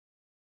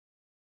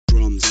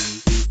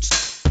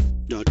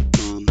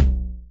Maschine.com.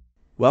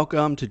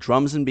 Welcome to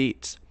Drums and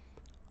Beats.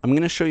 I'm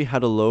going to show you how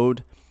to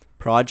load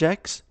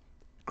projects,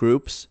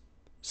 groups,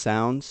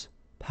 sounds,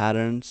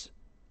 patterns,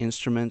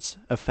 instruments,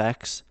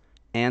 effects,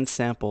 and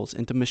samples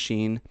into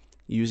Maschine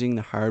using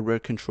the hardware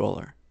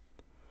controller.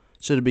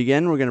 So to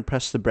begin, we're going to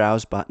press the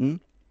Browse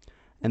button,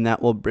 and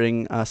that will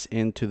bring us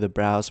into the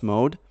Browse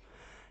mode.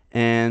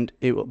 And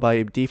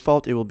by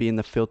default, it will be in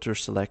the filter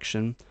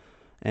selection,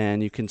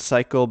 and you can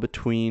cycle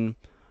between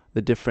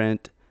the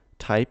different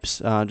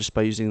types just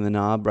by using the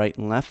knob right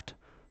and left.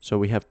 So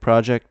we have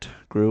project,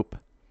 group,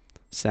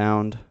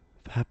 sound,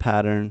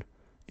 pattern,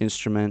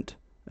 instrument,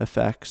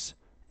 effects,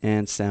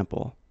 and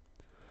sample.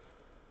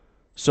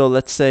 So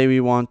let's say we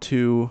want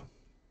to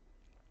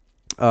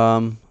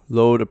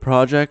load a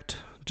project.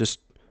 Just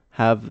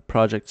have the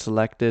project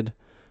selected,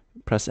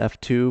 press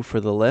F2 for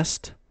the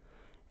list,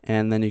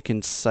 and then you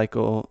can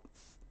cycle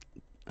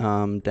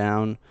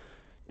down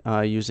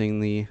using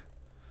the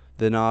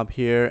knob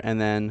here, and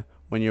then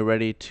when you're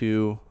ready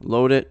to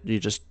load it, you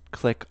just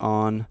press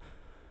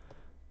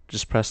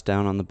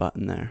down on the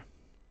button there.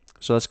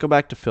 So let's go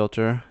back to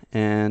filter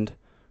and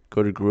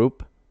go to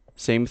group.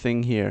 Same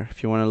thing here.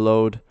 If you want to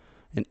load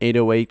an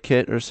 808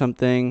 kit or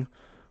something,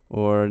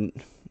 or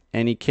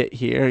any kit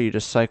here, you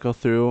just cycle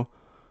through,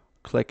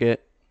 click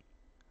it,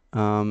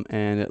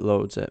 and it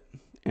loads it.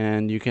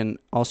 And you can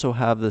also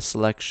have the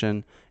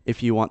selection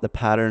if you want the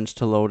patterns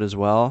to load as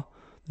well,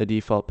 the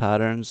default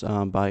patterns,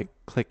 by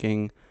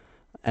clicking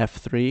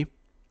F3.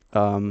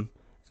 And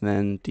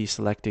then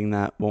deselecting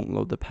that won't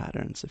load the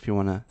patterns if you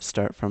want to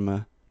start from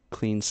a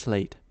clean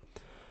slate.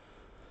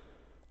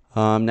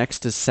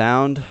 Next is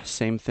sound.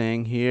 Same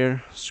thing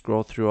here.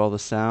 Scroll through all the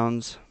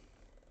sounds.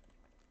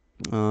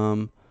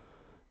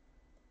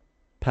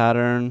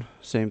 Pattern,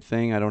 same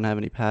thing. I don't have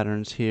any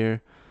patterns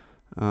here.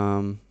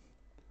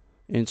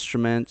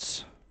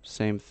 Instruments,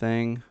 same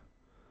thing.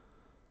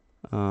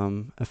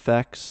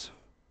 Effects,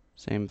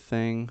 same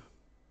thing.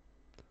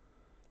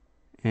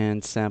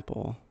 And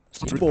sample.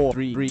 4,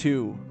 3,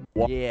 2,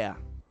 1. Yeah.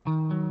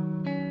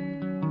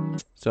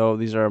 So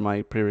these are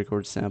my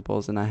pre-recorded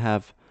samples, and I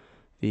have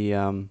the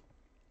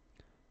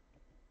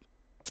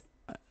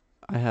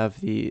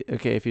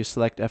okay, if you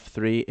select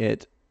F3,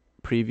 it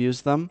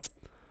previews them.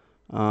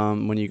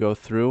 When you go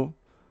through,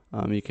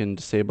 you can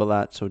disable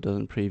that so it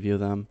doesn't preview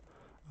them.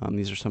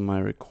 These are some of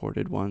my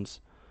recorded ones.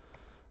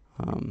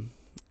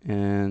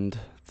 And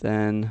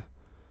then,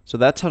 so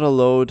that's how to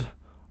load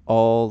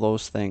all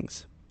those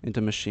things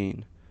into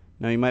Maschine.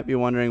 Now you might be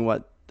wondering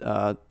what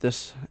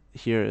this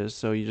here is.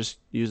 So you just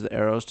use the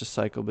arrows to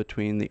cycle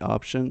between the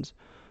options.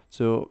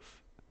 So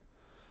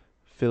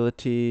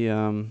Fidelity,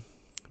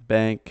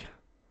 bank.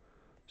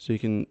 So you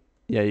can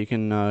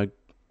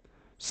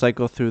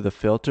cycle through the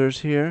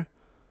filters here.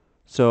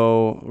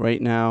 So right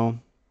now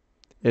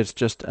it's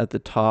just at the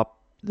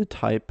top, the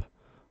type,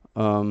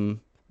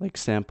 like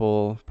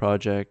sample,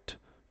 project,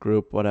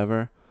 group,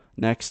 whatever.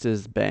 Next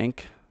is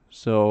bank.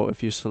 So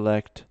if you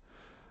select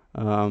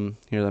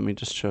here, let me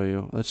just show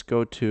you. Let's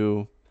go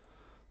to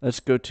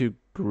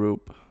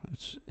group.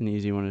 It's an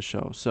easy one to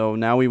show. So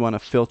now we want to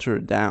filter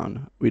it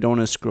down. We don't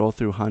want to scroll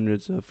through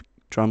hundreds of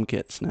drum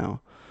kits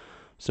now.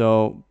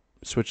 So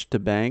switch to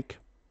bank,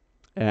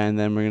 and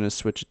then we're going to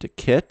switch it to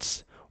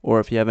kits. Or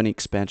if you have any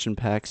expansion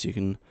packs, you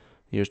can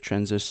use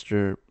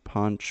Transistor,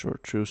 Punch, or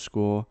True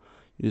School.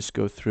 You just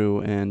go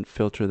through and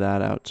filter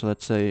that out. So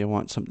let's say you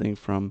want something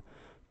from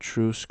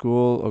True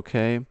School,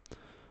 okay,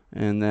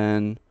 and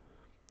then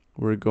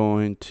we're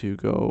going to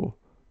go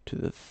to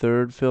the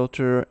third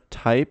filter,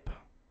 type,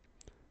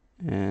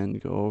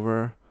 and go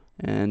over,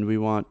 and we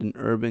want an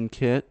urban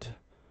kit.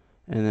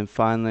 And then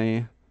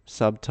finally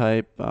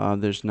subtype,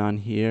 there's none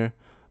here,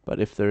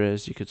 but if there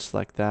is, you could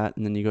select that,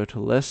 and then you go to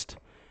list,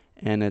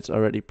 and it's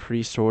already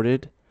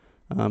pre-sorted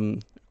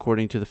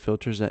according to the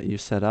filters that you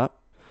set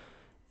up.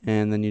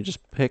 And then you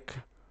just pick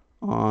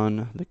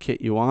on the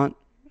kit you want,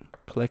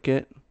 click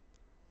it,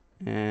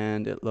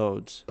 and it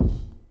loads.